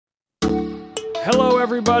Hello,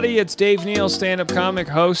 everybody. It's Dave Neal, stand-up comic,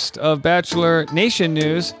 host of Bachelor Nation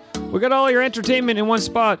News. We got all your entertainment in one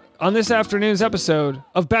spot on this afternoon's episode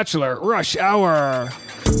of Bachelor Rush Hour.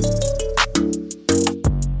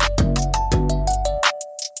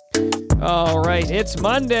 All right, it's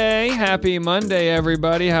Monday. Happy Monday,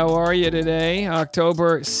 everybody. How are you today?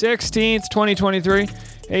 October 16th, 2023.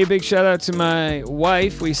 Hey, big shout out to my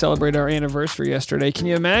wife. We celebrated our anniversary yesterday. Can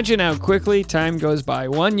you imagine how quickly time goes by?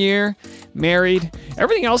 1 year, married.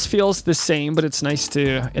 Everything else feels the same, but it's nice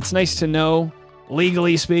to know,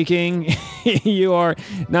 legally speaking, you are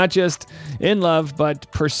not just in love, but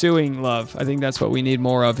pursuing love. I think that's what we need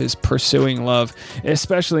more of, is pursuing love,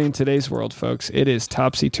 especially in today's world, folks. It is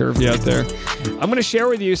topsy-turvy out there. I'm going to share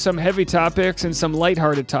with you some heavy topics and some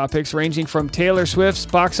lighthearted topics, ranging from Taylor Swift's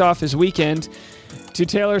box office weekend to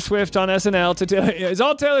Taylor Swift on SNL, it's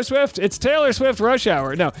all Taylor Swift. It's Taylor Swift Rush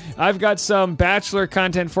Hour. No, I've got some Bachelor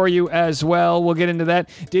content for you as well. We'll get into that.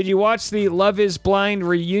 Did you watch the Love is Blind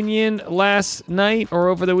reunion last night or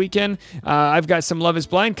over the weekend? I've got some Love is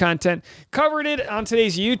Blind content. Covered it on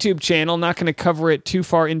today's YouTube channel. Not going to cover it too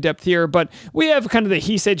far in depth here, but we have kind of the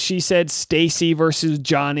he said, she said, Stacy versus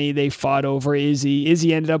Johnny. They fought over Izzy.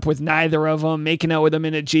 Izzy ended up with neither of them, making out with them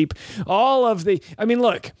in a Jeep.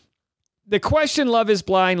 Look. The question Love is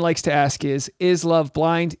Blind likes to ask is love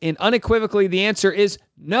blind? And unequivocally, the answer is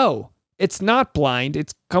no. It's not blind.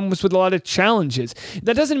 It comes with a lot of challenges.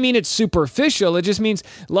 That doesn't mean it's superficial. It just means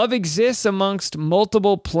love exists amongst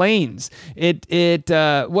multiple planes.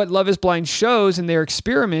 What Love is Blind shows in their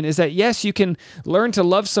experiment is that, yes, you can learn to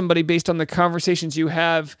love somebody based on the conversations you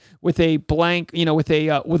have with a blank, with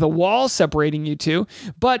a wall separating you two.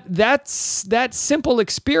 But that simple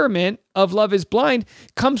experiment of Love is Blind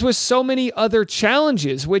comes with so many other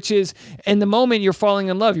challenges, which is, in the moment you're falling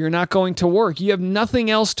in love, you're not going to work. You have nothing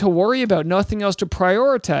else to worry about, nothing else to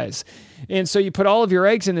prioritize. And so you put all of your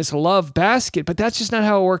eggs in this love basket, but that's just not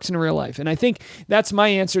how it works in real life. And I think that's my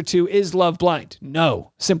answer to, is love blind?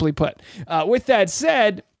 No, simply put. With that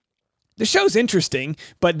said, the show's interesting,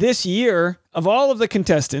 but this year, of all of the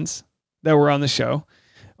contestants that were on the show,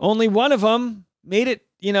 only one of them made it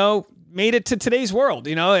to today's world.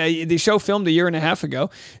 The show filmed a year and a half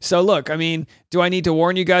ago. So look, do I need to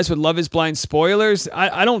warn you guys with Love is Blind spoilers?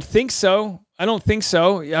 I don't think so.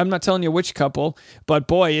 I'm not telling you which couple, but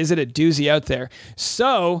boy, is it a doozy out there.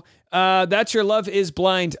 So that's your Love is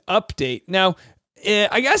Blind update. Now,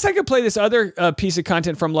 I guess I could play this other piece of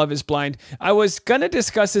content from Love is Blind. I was going to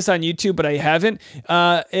discuss this on YouTube, but I haven't.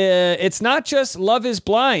 It's not just Love is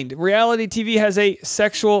Blind. Reality TV has a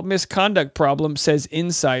sexual misconduct problem, says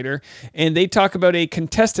Insider. And they talk about a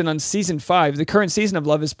contestant on season 5, the current season of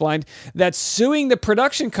Love is Blind, that's suing the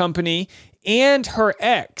production company and her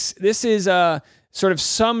ex. This is sort of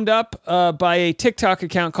summed up by a TikTok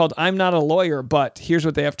account called I'm Not a Lawyer, but here's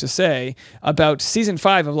what they have to say about season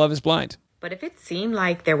 5 of Love is Blind. But if it seemed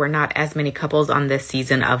like there were not as many couples on this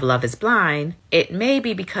season of Love is Blind, it may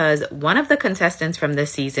be because one of the contestants from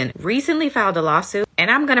this season recently filed a lawsuit, and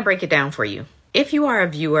I'm going to break it down for you. If you are a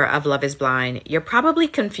viewer of Love is Blind, you're probably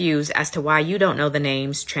confused as to why you don't know the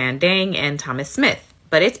names Tran Dang and Thomas Smith.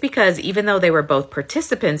 But it's because even though they were both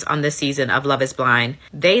participants on this season of Love is Blind,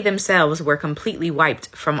 they themselves were completely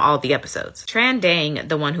wiped from all the episodes. Tran Dang,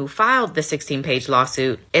 the one who filed the 16-page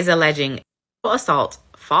lawsuit, is alleging assault,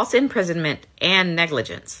 false imprisonment, and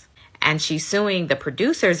negligence. And she's suing the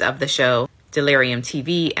producers of the show, Delirium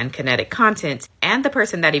TV and Kinetic Content, and the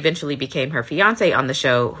person that eventually became her fiance on the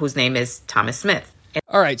show, whose name is Thomas Smith.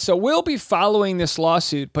 All right, so we'll be following this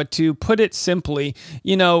lawsuit, but to put it simply,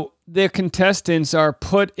 the contestants are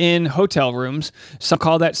put in hotel rooms. Some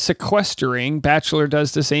call that sequestering. Bachelor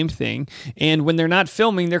does the same thing. And when they're not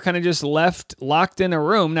filming, they're kind of just left locked in a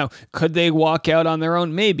room. Now, could they walk out on their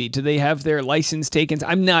own? Maybe. Do they have their license taken?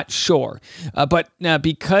 I'm not sure. But now,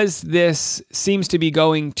 because this seems to be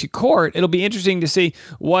going to court, it'll be interesting to see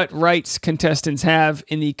what rights contestants have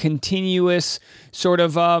in the continuous sort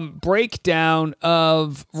of breakdown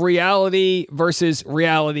of reality versus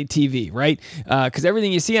reality TV, right? Because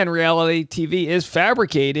everything you see on reality TV is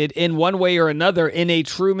fabricated in one way or another in a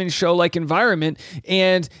Truman Show-like environment.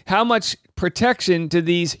 And how much protection do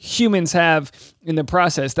these humans have in the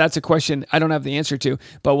process? That's a question I don't have the answer to,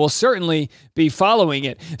 but we'll certainly be following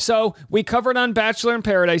it. So we covered on Bachelor in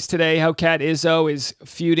Paradise today how Kat Izzo is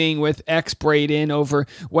feuding with ex-Brayden over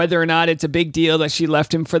whether or not it's a big deal that she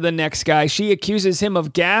left him for the next guy. She accuses him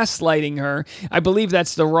of gaslighting her. I believe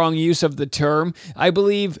that's the wrong use of the term. I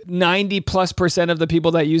believe 90+% of the people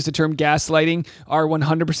that use the term gaslighting are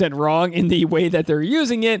 100% wrong in the way that they're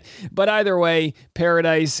using it. But either way,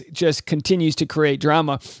 Paradise just continues continues to create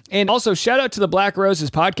drama. And also, shout out to the Black Roses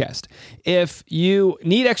podcast. If you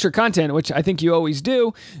need extra content, which I think you always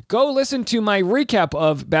do, go listen to my recap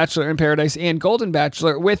of Bachelor in Paradise and Golden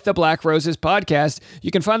Bachelor with the Black Roses podcast. You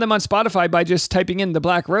can find them on Spotify by just typing in the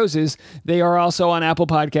Black Roses. They are also on Apple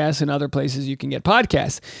Podcasts and other places you can get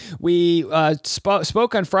podcasts. We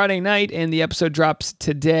spoke on Friday night, and the episode drops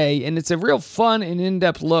today, and it's a real fun and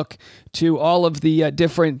in-depth look to all of the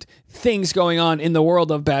different things going on in the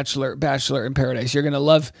world of Bachelor in Paradise. You're going to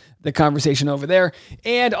love the conversation over there.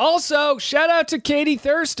 And also, shout out to Katie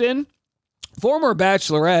Thurston, former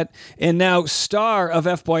Bachelorette and now star of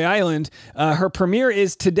F-Boy Island. Her premiere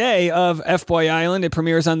is today of F-Boy Island. It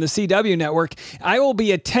premieres on the CW network. I will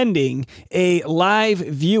be attending a live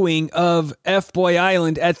viewing of F-Boy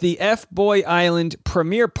Island at the F-Boy Island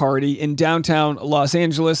premiere party in downtown Los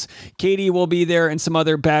Angeles. Katie will be there and some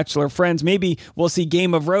other Bachelor friends. Maybe we'll see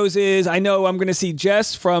Game of Roses. I know I'm going to see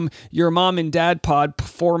Jess from Your Mom and Dad Pod,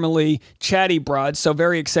 formerly Chatty Broad. So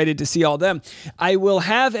very excited to see all them. I will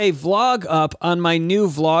have a vlog up on my new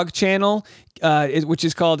vlog channel, which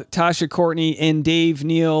is called Tasha Courtney and Dave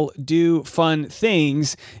Neal Do Fun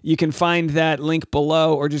Things. You can find that link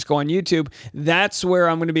below or just go on YouTube. That's where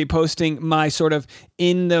I'm going to be posting my sort of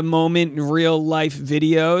in the moment, real life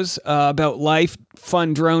videos about life,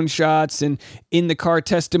 fun drone shots and in the car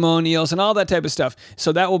testimonials and all that type of stuff.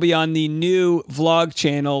 So that will be on the new vlog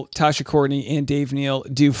channel, Tasha Courtney and Dave Neal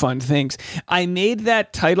Do Fun Things. I made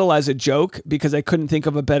that title as a joke because I couldn't think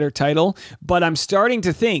of a better title, but I'm starting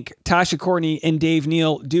to think Tasha Courtney and Dave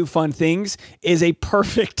Neal Do Fun Things is a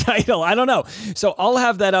perfect title. I don't know. So I'll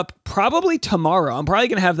have that up probably tomorrow. I'm probably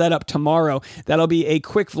going to have that up tomorrow. That'll be a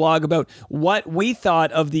quick vlog about what we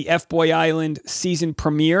thought of the F-Boy Island season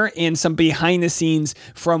premiere and some behind the scenes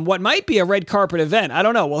from what might be a red carpet event. I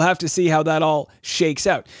don't know. We'll have to see how that all shakes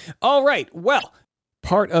out. All right. Well,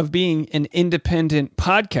 part of being an independent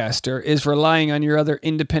podcaster is relying on your other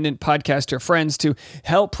independent podcaster friends to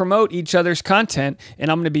help promote each other's content. And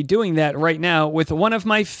I'm going to be doing that right now with one of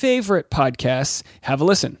my favorite podcasts. Have a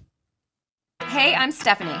listen. Hey, I'm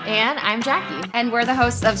Stephanie. And I'm Jackie. And we're the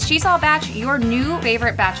hosts of She's All Batch, your new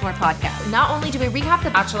favorite Bachelor podcast. Not only do we recap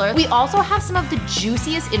The Bachelor, we also have some of the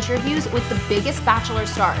juiciest interviews with the biggest Bachelor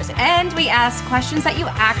stars. And we ask questions that you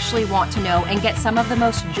actually want to know and get some of the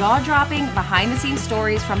most jaw-dropping behind-the-scenes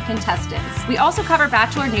stories from contestants. We also cover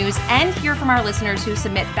Bachelor news and hear from our listeners who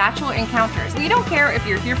submit Bachelor encounters. We don't care if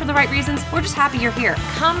you're here for the right reasons, we're just happy you're here.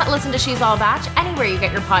 Come listen to She's All Batch anywhere you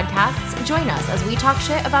get your podcasts. Join us as we talk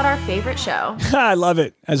shit about our favorite show. I love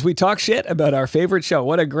it. As we talk shit about our favorite show.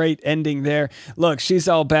 What a great ending there. Look, She's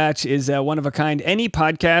All Batch is one of a kind. Any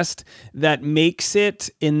podcast that makes it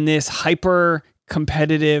in this hyper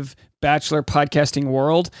competitive Bachelor podcasting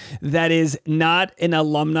world that is not an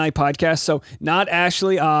alumni podcast. So not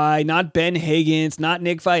Ashley I, not Ben Higgins, not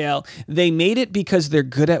Nick Viall. They made it because they're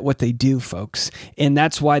good at what they do, folks. And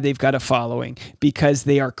that's why they've got a following, because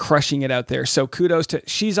they are crushing it out there. So kudos to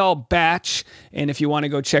She's All Batch. And if you want to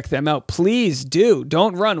go check them out, please do.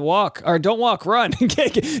 Don't walk, run.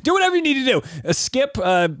 Do whatever you need to do. Skip,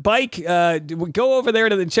 bike, go over there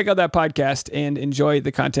to check out that podcast and enjoy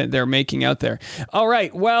the content they're making out there. All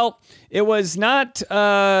right. Well, it was not,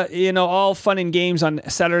 all fun and games on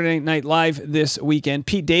Saturday Night Live this weekend.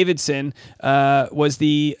 Pete Davidson was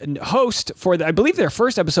the host for, I believe, their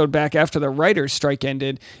first episode back after the writer's strike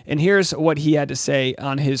ended. And here's what he had to say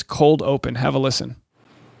on his cold open. Have a listen.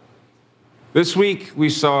 This week, we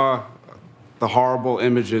saw the horrible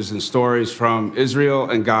images and stories from Israel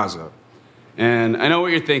and Gaza. And I know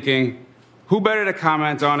what you're thinking. Who better to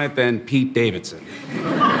comment on it than Pete Davidson?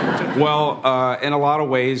 Well, in a lot of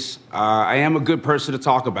ways, I am a good person to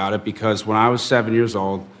talk about it because when I was 7 years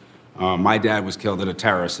old, my dad was killed in a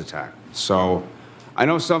terrorist attack. So I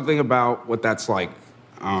know something about what that's like.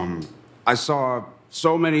 I saw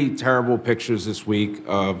so many terrible pictures this week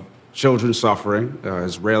of children suffering,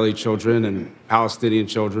 Israeli children and Palestinian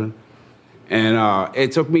children. And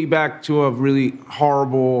it took me back to a really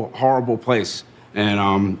horrible, horrible place.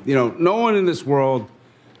 And, no one in this world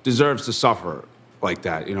deserves to suffer like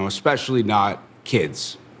that, especially not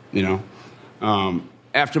kids,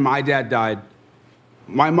 After my dad died,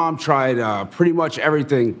 my mom tried pretty much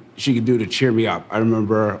everything she could do to cheer me up. I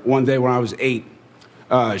remember one day when I was 8,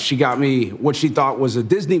 she got me what she thought was a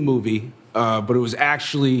Disney movie, but it was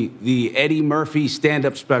actually the Eddie Murphy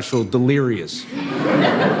stand-up special, Delirious.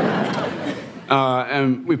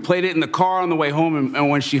 And we played it in the car on the way home, and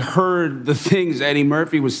when she heard the things Eddie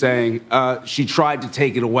Murphy was saying, she tried to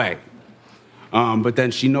take it away. But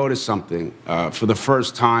then she noticed something. For the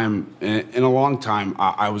first time in a long time,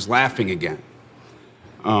 I was laughing again.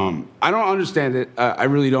 I don't understand it. I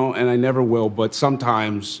really don't, and I never will. But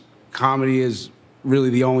sometimes comedy is really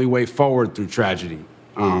the only way forward through tragedy.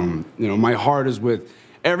 My heart is with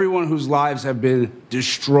everyone whose lives have been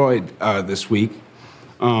destroyed this week.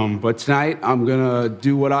 But tonight, I'm going to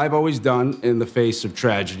do what I've always done in the face of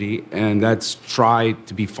tragedy, and that's try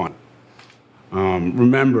to be fun.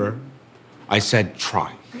 Remember, I said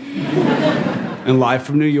try. And live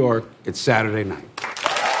from New York, it's Saturday night.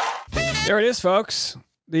 There it is, folks.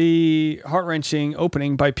 The heart-wrenching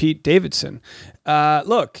opening by Pete Davidson. A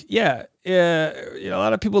lot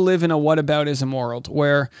of people live in a whataboutism world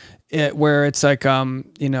where it's like, you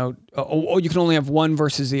can only have one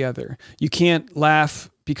versus the other. You can't laugh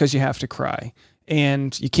because you have to cry.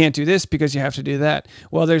 And you can't do this because you have to do that.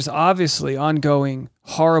 Well, there's obviously ongoing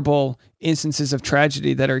horrible instances of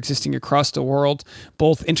tragedy that are existing across the world,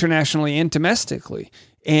 both internationally and domestically.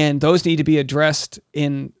 And those need to be addressed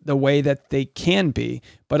in the way that they can be.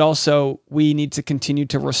 But also, we need to continue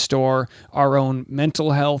to restore our own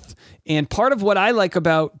mental health. And part of what I like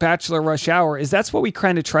about Bachelor Rush Hour is that's what we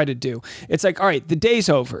kind of try to do. It's like, all right, the day's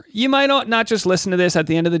over. You might not just listen to this at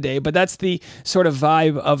the end of the day, but that's the sort of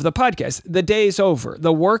vibe of the podcast. The day's over.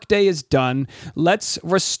 The work day is done. Let's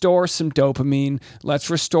restore some dopamine. Let's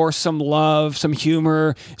restore some love, some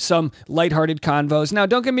humor, some lighthearted convos. Now,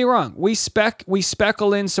 don't get me wrong. We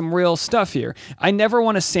speckle in some real stuff here. I never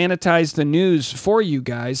want to sanitize the news for you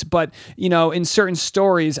guys. But, in certain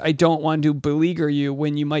stories, I don't want to beleaguer you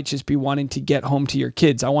when you might just be wanting to get home to your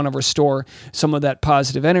kids. I want to restore some of that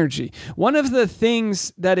positive energy. One of the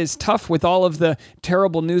things that is tough with all of the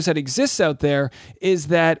terrible news that exists out there is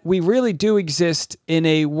that we really do exist in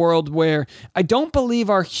a world where I don't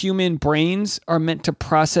believe our human brains are meant to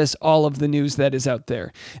process all of the news that is out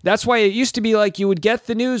there. That's why it used to be like you would get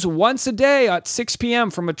the news once a day at 6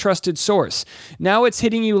 p.m. from a trusted source. Now it's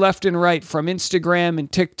hitting you left and right from Instagram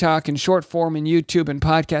and TikTok and short form and YouTube and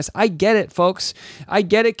podcasts. I get it, folks. I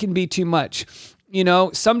get it can be too much.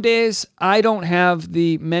 Some days I don't have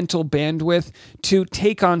the mental bandwidth to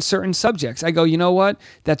take on certain subjects. I go, you know what?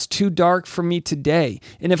 That's too dark for me today.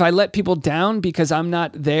 And if I let people down because I'm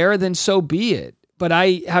not there, then so be it. But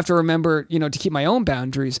I have to remember, to keep my own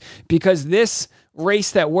boundaries, because this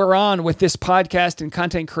race that we're on with this podcast and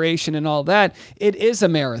content creation and all that, it is a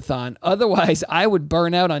marathon. Otherwise, I would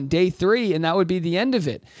burn out on day 3 and that would be the end of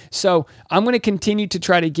it. So I'm going to continue to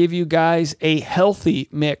try to give you guys a healthy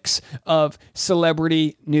mix of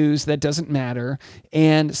celebrity news that doesn't matter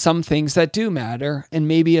and some things that do matter, and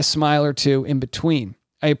maybe a smile or two in between.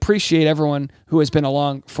 I appreciate everyone who has been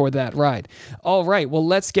along for that ride. All right, well,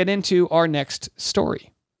 let's get into our next story.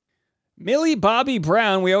 Millie Bobby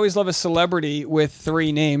Brown, we always love a celebrity with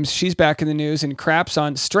 3 names. She's back in the news and craps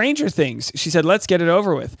on Stranger Things. She said, let's get it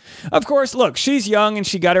over with. Of course, look, she's young and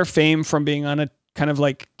she got her fame from being on a kind of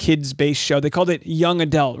like kids-based show. They called it young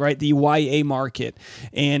adult, right? The YA market.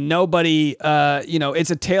 And nobody,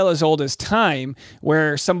 it's a tale as old as time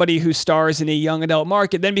where somebody who stars in a young adult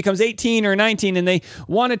market then becomes 18 or 19 and they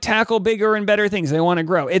want to tackle bigger and better things. They want to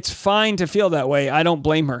grow. It's fine to feel that way. I don't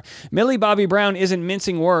blame her. Millie Bobby Brown isn't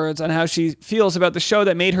mincing words on how she feels about the show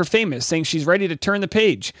that made her famous, saying she's ready to turn the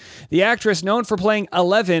page. The actress, known for playing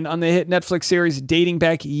Eleven on the hit Netflix series dating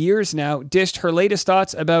back years now, dished her latest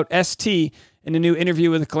thoughts about ST in a new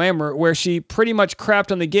interview with Glamour, where she pretty much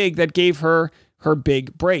crapped on the gig that gave her her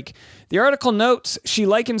big break. The article notes she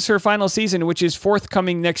likens her final season, which is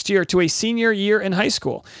forthcoming next year, to a senior year in high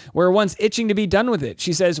school, where one's itching to be done with it.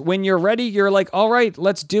 She says, when you're ready, you're like, all right,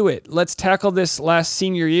 let's do it. Let's tackle this last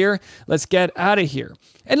senior year. Let's get out of here.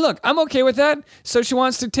 And look, I'm okay with that. So she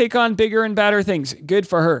wants to take on bigger and badder things. Good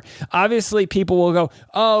for her. Obviously, people will go,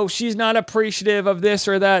 oh, she's not appreciative of this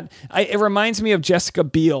or that. It reminds me of Jessica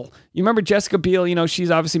Biel. You remember Jessica Biel?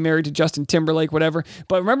 She's obviously married to Justin Timberlake, whatever.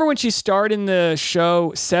 But remember when she starred in the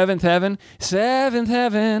show Seventh Heaven? Seventh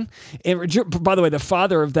Heaven. And by the way, the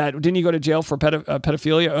father of that, didn't he go to jail for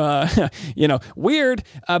pedophilia? Weird.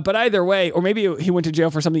 But either way, or maybe he went to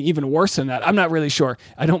jail for something even worse than that. I'm not really sure.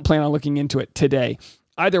 I don't plan on looking into it today.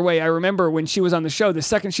 Either way, I remember when she was on the show, the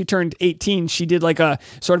second she turned 18, she did like a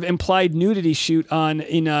sort of implied nudity shoot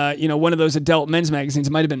in one of those adult men's magazines.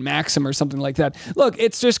 It might have been Maxim or something like that. Look,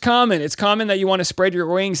 it's just common. It's common that you want to spread your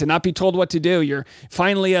wings and not be told what to do. You're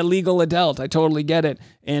finally a legal adult. I totally get it.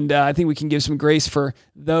 And I think we can give some grace for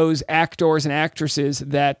those actors and actresses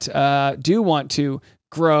that do want to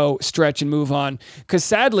grow, stretch, and move on. Because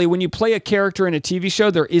sadly, when you play a character in a TV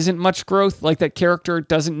show, there isn't much growth. Like, that character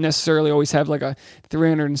doesn't necessarily always have like a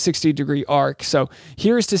 360-degree arc. So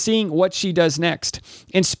here's to seeing what she does next.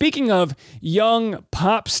 And speaking of young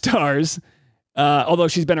pop stars, although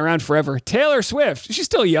she's been around forever. Taylor Swift, she's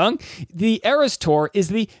still young. The Eras Tour is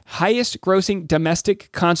the highest grossing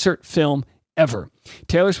domestic concert film ever.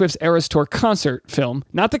 Taylor Swift's Eras Tour concert film,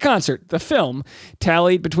 not the concert, the film,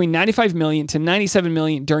 tallied between $95 million to $97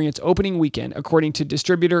 million during its opening weekend, according to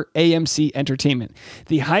distributor AMC Entertainment.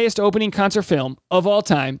 The highest opening concert film of all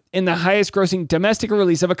time and the highest grossing domestic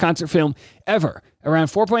release of a concert film ever. Around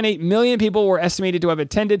 4.8 million people were estimated to have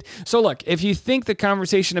attended. So look, if you think the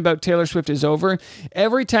conversation about Taylor Swift is over,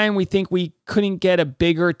 every time we think we couldn't get a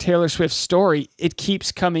bigger Taylor Swift story, it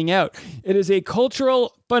keeps coming out. It is a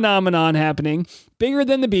cultural phenomenon happening, bigger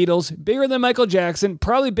than the Beatles, bigger than Michael Jackson,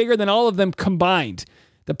 probably bigger than all of them combined.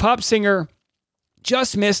 The pop singer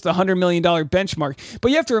just missed the $100 million benchmark.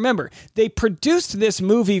 But you have to remember, they produced this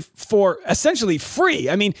movie for essentially free.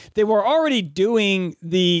 I mean, they were already doing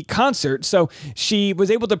the concert, so she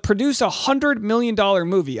was able to produce a $100 million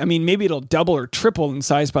movie. I mean, maybe it'll double or triple in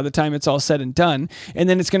size by the time it's all said and done. And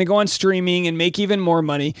then it's going to go on streaming and make even more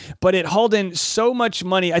money. But it hauled in so much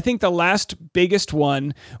money. I think the last biggest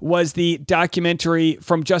one was the documentary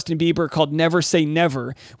from Justin Bieber called Never Say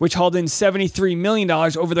Never, which hauled in $73 million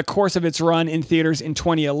over the course of its run in theaters in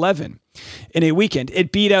 2011 in a weekend.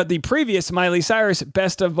 It beat out the previous Miley Cyrus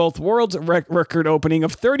Best of Both Worlds record opening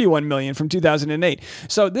of $31 million from 2008.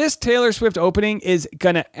 So this Taylor Swift opening is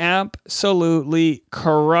going to absolutely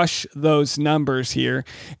crush those numbers here,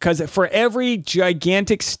 because for every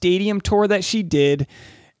gigantic stadium tour that she did,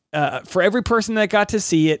 for every person that got to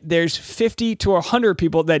see it, there's 50 to 100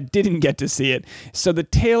 people that didn't get to see it. So the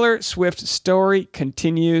Taylor Swift story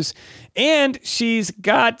continues, and she's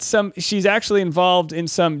actually involved in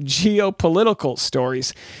some geopolitical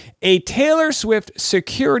stories. A Taylor Swift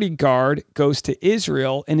security guard goes to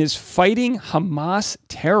Israel and is fighting Hamas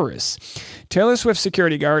terrorists. Taylor Swift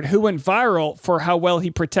security guard, who went viral for how well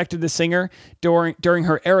he protected the singer during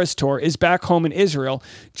her Eras tour, is back home in Israel,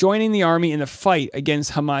 joining the army in the fight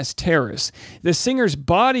against Hamas terrorists. The singer's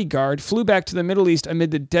bodyguard flew back to the Middle East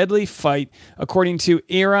amid the deadly fight, according to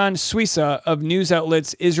Iran Suissa of news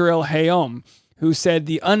outlets Israel Hayom, who said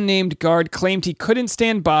the unnamed guard claimed he couldn't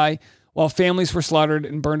stand by while families were slaughtered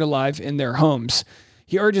and burned alive in their homes.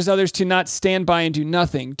 He urges others to not stand by and do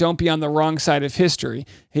nothing. Don't be on the wrong side of history.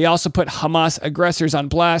 He also put Hamas aggressors on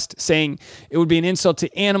blast, saying it would be an insult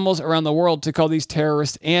to animals around the world to call these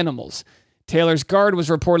terrorist animals. Taylor's guard was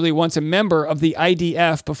reportedly once a member of the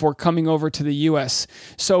IDF before coming over to the U.S.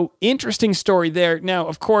 So interesting story there. Now,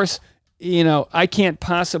 of course, I can't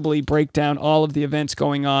possibly break down all of the events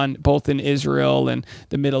going on both in Israel and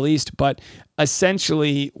the Middle East, but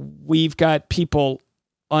essentially we've got people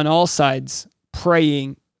on all sides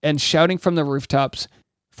praying and shouting from the rooftops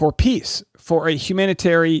for peace, for a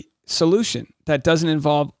humanitarian solution that doesn't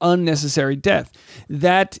involve unnecessary death.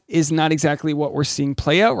 That is not exactly what we're seeing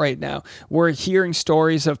play out right now. We're hearing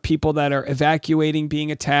stories of people that are evacuating,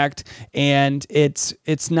 being attacked, and it's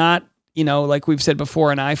not, like we've said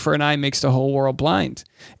before, an eye for an eye makes the whole world blind.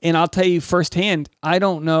 And I'll tell you firsthand, I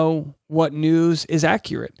don't know what news is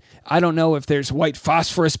accurate. I don't know if there's white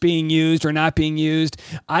phosphorus being used or not being used.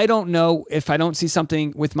 I don't know, if I don't see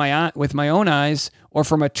something with my own eyes or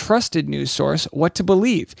from a trusted news source, what to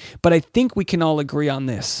believe. But I think we can all agree on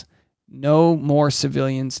this. No more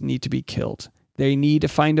civilians need to be killed. They need to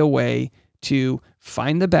find a way to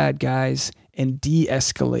find the bad guys and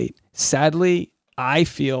de-escalate. Sadly, I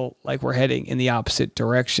feel like we're heading in the opposite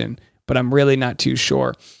direction, but I'm really not too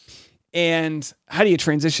sure. And how do you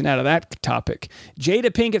transition out of that topic? Jada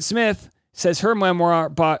Pinkett Smith says her memoir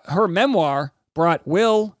brought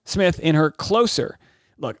Will Smith and her closer.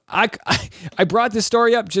 Look, I brought this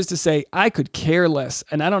story up just to say I could care less,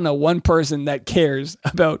 and I don't know one person that cares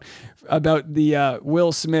about the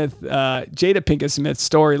Will Smith, Jada Pinkett Smith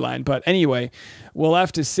storyline. But anyway, we'll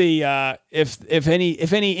have to see if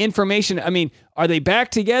any information. I mean, are they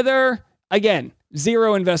back together? Again,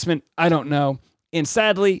 zero investment. I don't know. And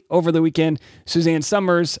sadly, over the weekend, Suzanne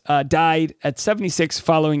Summers died at 76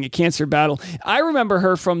 following a cancer battle. I remember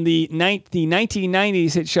her from the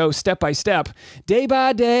 1990s hit show Step by Step, Day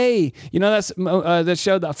by Day. That's the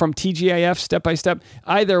show from TGIF, Step by Step.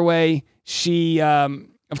 Either way, she,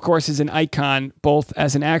 of course, is an icon, both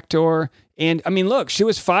as an actor and, look, she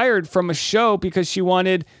was fired from a show because she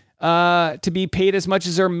wanted to be paid as much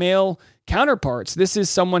as her male counterparts. This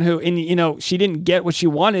is someone who, she didn't get what she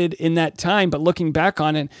wanted in that time, but looking back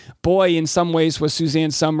on it, boy, in some ways was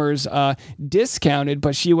Suzanne Summers discounted,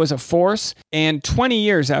 but she was a force. And 20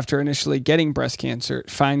 years after initially getting breast cancer,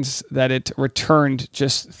 finds that it returned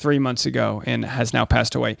just 3 months ago and has now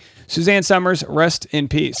passed away. Suzanne Summers, rest in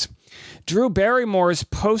peace. Drew Barrymore's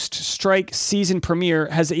post-strike season premiere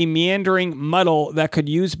has a meandering muddle that could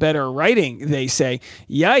use better writing, they say.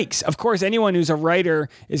 Yikes. Of course, anyone who's a writer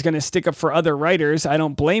is going to stick up for other writers. I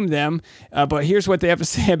don't blame them. But here's what they have to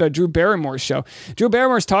say about Drew Barrymore's show. Drew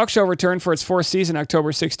Barrymore's talk show returned for its fourth season,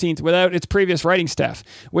 October 16th, without its previous writing staff,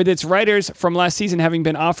 with its writers from last season having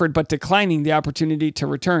been offered but declining the opportunity to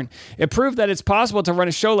return. It proved that it's possible to run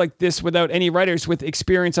a show like this without any writers with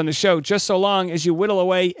experience on the show, just so long as you whittle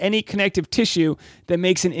away any connective tissue that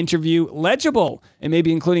makes an interview legible, and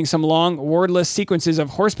maybe including some long, wordless sequences of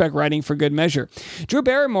horseback riding for good measure. Drew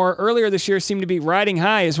Barrymore earlier this year seemed to be riding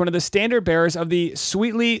high as one of the standard bearers of the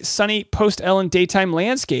sweetly sunny post-Ellen daytime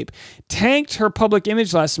landscape, tanked her public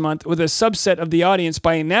image last month with a subset of the audience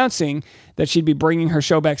by announcing that she'd be bringing her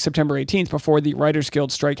show back September 18th before the Writers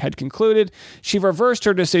Guild strike had concluded. She reversed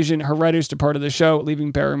her decision. Her writers departed the show,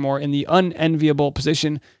 leaving Barrymore in the unenviable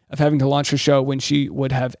position of having to launch her show when she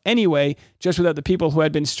would have anyway, just without the people who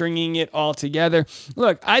had been stringing it all together.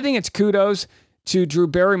 Look, I think it's kudos to Drew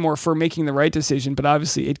Barrymore for making the right decision, but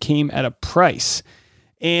obviously it came at a price.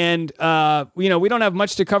 And, we don't have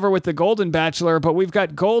much to cover with the Golden Bachelor, but we've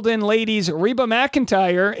got Golden ladies Reba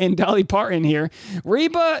McEntire and Dolly Parton here.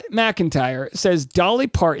 Reba McEntire says Dolly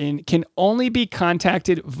Parton can only be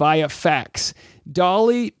contacted via fax.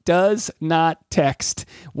 Dolly does not text.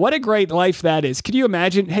 What a great life that is. Could you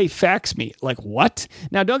imagine? Hey, fax me. Like, what?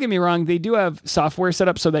 Now, don't get me wrong. They do have software set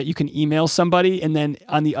up so that you can email somebody and then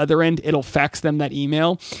on the other end, it'll fax them that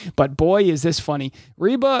email. But boy, is this funny.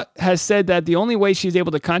 Reba has said that the only way she's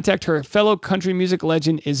able to contact her fellow country music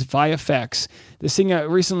legend is via fax. The singer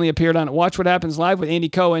recently appeared on Watch What Happens Live with Andy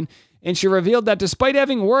Cohen, and she revealed that despite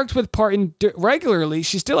having worked with Parton regularly,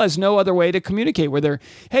 she still has no other way to communicate with her.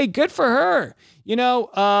 Hey, good for her.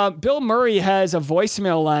 Bill Murray has a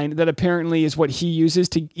voicemail line that apparently is what he uses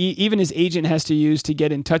to, even his agent has to use to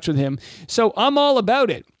get in touch with him. So I'm all about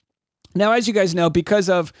it. Now, as you guys know, because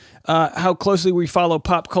of how closely we follow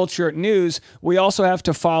pop culture news, we also have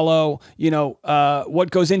to follow,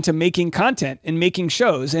 what goes into making content and making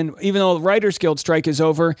shows. And even though the Writers Guild strike is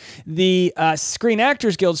over, the Screen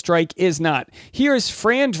Actors Guild strike is not. Here is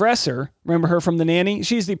Fran Dresser. Remember her from The Nanny?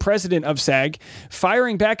 She's the president of SAG,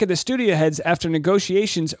 firing back at the studio heads after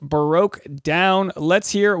negotiations broke down.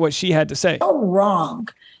 Let's hear what she had to say. So wrong.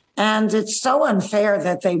 And it's so unfair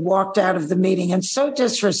that they walked out of the meeting and so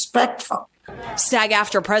disrespectful.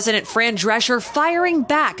 SAG-AFTRA President Fran Drescher firing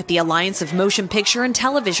back at the Alliance of Motion Picture and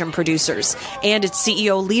Television Producers and its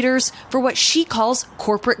CEO leaders for what she calls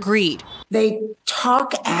corporate greed. They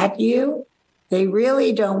talk at you. They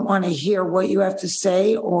really don't want to hear what you have to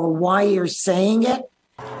say or why you're saying it.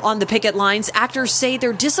 On the picket lines, actors say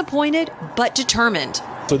they're disappointed but determined.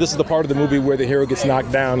 So this is the part of the movie where the hero gets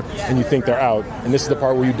knocked down and you think they're out. And this is the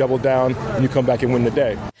part where you double down and you come back and win the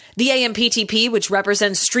day. The AMPTP, which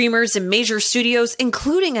represents streamers and major studios,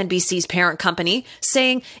 including NBC's parent company,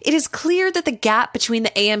 saying it is clear that the gap between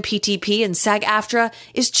the AMPTP and SAG-AFTRA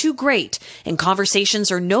is too great, and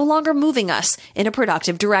conversations are no longer moving us in a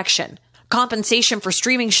productive direction. Compensation for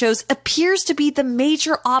streaming shows appears to be the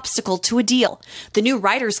major obstacle to a deal. The new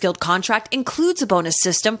Writers Guild contract includes a bonus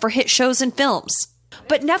system for hit shows and films.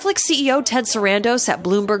 But Netflix CEO Ted Sarandos at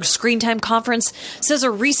Bloomberg's Screen Time conference says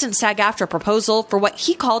a recent SAG-AFTRA proposal for what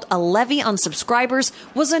he called a levy on subscribers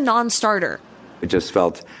was a non-starter. It just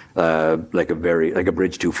felt like a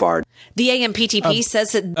bridge too far. The AMPTP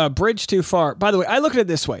says that a bridge too far. By the way, I look at it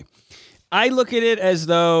this way. I look at it as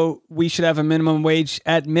though we should have a minimum wage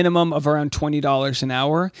at minimum of around $20 an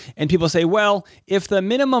hour. And people say, well, if the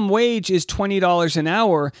minimum wage is $20 an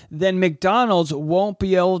hour, then McDonald's won't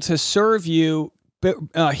be able to serve you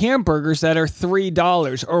hamburgers that are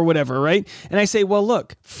 $3 or whatever, right? And I say, well,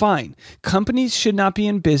 look, fine. Companies should not be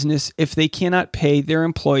in business if they cannot pay their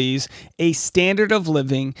employees a standard of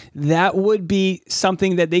living that would be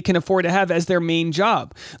something that they can afford to have as their main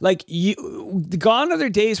job. Like, gone are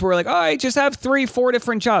the days where like, oh, I just have 3-4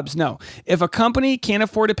 different jobs. No. If a company can't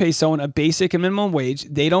afford to pay someone a basic and minimum wage,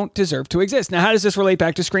 they don't deserve to exist. Now, how does this relate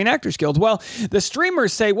back to Screen Actors Guild? Well, the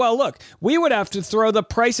streamers say, well, look, we would have to throw the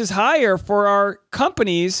prices higher for our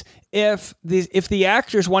companies if the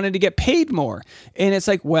actors wanted to get paid more. And it's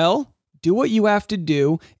like, well, do what you have to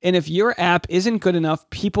do. And if your app isn't good enough,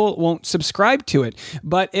 people won't subscribe to it.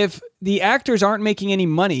 But if the actors aren't making any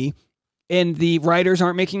money and the writers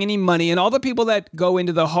aren't making any money and all the people that go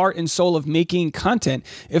into the heart and soul of making content,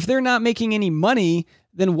 if they're not making any money,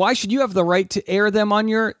 then why should you have the right to air them on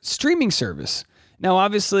your streaming service? Now,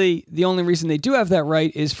 obviously, the only reason they do have that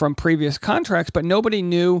right is from previous contracts, but nobody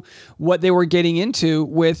knew what they were getting into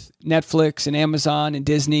with Netflix and Amazon and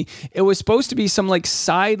Disney. It was supposed to be some like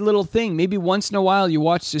side little thing. Maybe once in a while you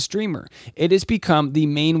watch the streamer. It has become the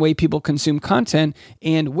main way people consume content.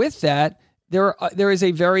 And with that, there is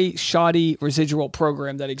a very shoddy residual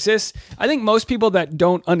program that exists. I think most people that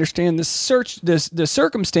don't understand the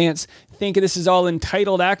circumstance think this is all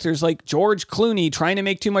entitled actors like George Clooney trying to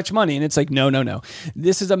make too much money. And it's like, no.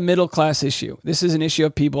 This is a middle class issue. This is an issue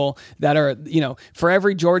of people that are, for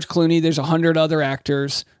every George Clooney, there's 100 other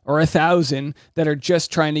actors or 1,000 that are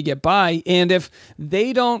just trying to get by. And if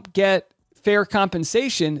they don't get fair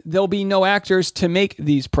compensation, there'll be no actors to make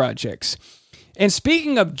these projects. And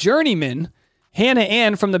speaking of journeymen, Hannah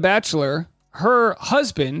Ann from The Bachelor, her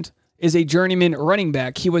husband is a journeyman running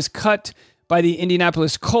back. He was cut by the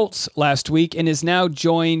Indianapolis Colts last week and has now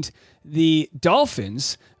joined the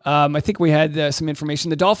Dolphins. I think we had some information.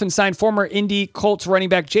 The Dolphins signed former Indy Colts running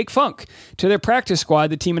back Jake Funk to their practice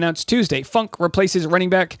squad, the team announced Tuesday. Funk replaces running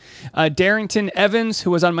back Darrington Evans,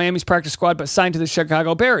 who was on Miami's practice squad but signed to the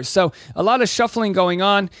Chicago Bears. So a lot of shuffling going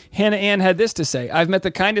on. Hannah Ann had this to say: "I've met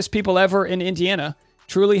the kindest people ever in Indiana.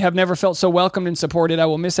 Truly have never felt so welcomed and supported. I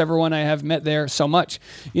will miss everyone I have met there so much.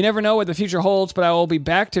 You never know what the future holds, but I will be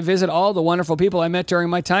back to visit all the wonderful people I met during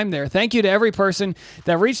my time there. Thank you to every person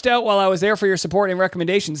that reached out while I was there for your support and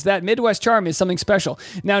recommendations. That Midwest charm is something special."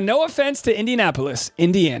 Now, no offense to Indianapolis,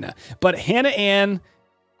 Indiana, but Hannah Ann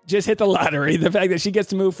just hit the lottery. The fact that she gets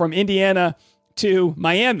to move from Indiana to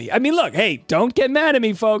Miami. I mean, look, hey, don't get mad at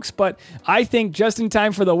me, folks, but I think just in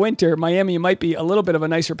time for the winter, Miami might be a little bit of a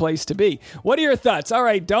nicer place to be. What are your thoughts? All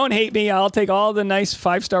right, don't hate me. I'll take all the nice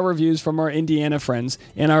 5-star reviews from our Indiana friends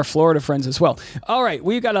and our Florida friends as well. All right,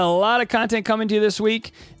 we've got a lot of content coming to you this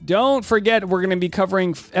week. Don't forget, we're going to be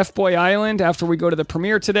covering F-Boy Island after we go to the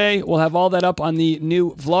premiere today. We'll have all that up on the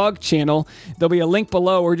new vlog channel. There'll be a link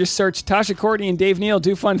below, or just search Tasha Courtney and Dave Neal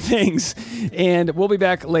Do Fun Things. And we'll be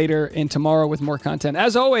back later and tomorrow with more content.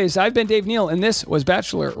 As always, I've been Dave Neal, and this was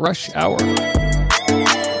Bachelor Rush Hour.